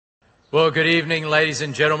Well, good evening, ladies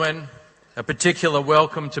and gentlemen. A particular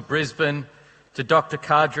welcome to Brisbane, to Dr.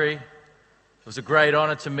 Qadri. It was a great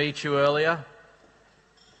honour to meet you earlier,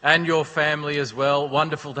 and your family as well.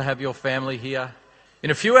 Wonderful to have your family here.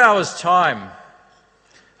 In a few hours' time,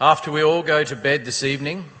 after we all go to bed this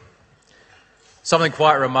evening, something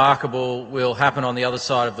quite remarkable will happen on the other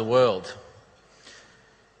side of the world.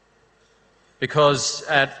 Because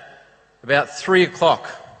at about 3 o'clock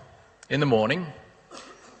in the morning,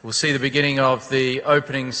 we'll see the beginning of the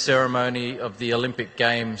opening ceremony of the Olympic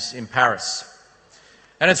Games in Paris.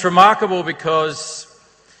 And it's remarkable because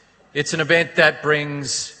it's an event that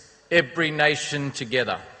brings every nation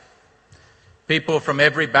together. People from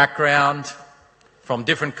every background, from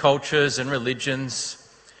different cultures and religions,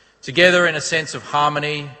 together in a sense of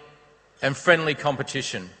harmony and friendly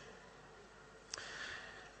competition.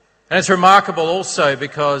 And it's remarkable also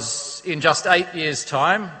because in just 8 years'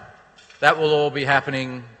 time, that will all be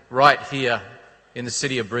happening right here in the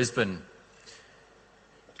city of Brisbane.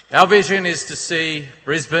 Our vision is to see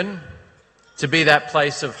Brisbane to be that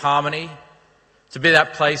place of harmony, to be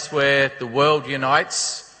that place where the world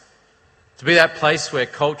unites, to be that place where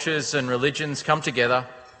cultures and religions come together,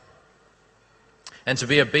 and to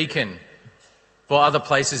be a beacon for other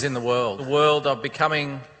places in the world. The world are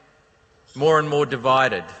becoming more and more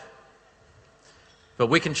divided, but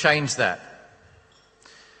we can change that.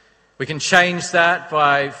 We can change that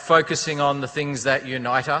by focusing on the things that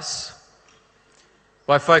unite us,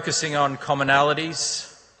 by focusing on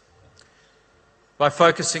commonalities, by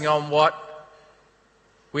focusing on what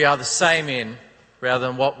we are the same in rather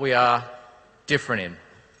than what we are different in.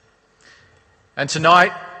 And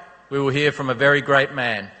tonight we will hear from a very great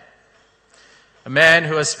man, a man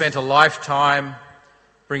who has spent a lifetime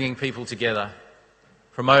bringing people together,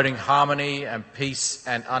 promoting harmony and peace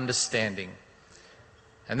and understanding.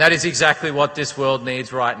 And that is exactly what this world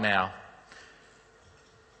needs right now.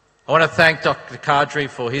 I want to thank Dr. Qadri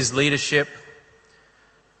for his leadership,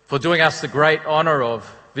 for doing us the great honour of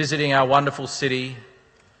visiting our wonderful city,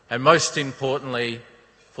 and most importantly,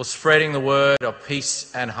 for spreading the word of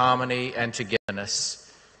peace and harmony and togetherness.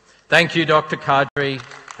 Thank you, Dr. Qadri,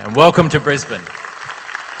 and welcome to Brisbane.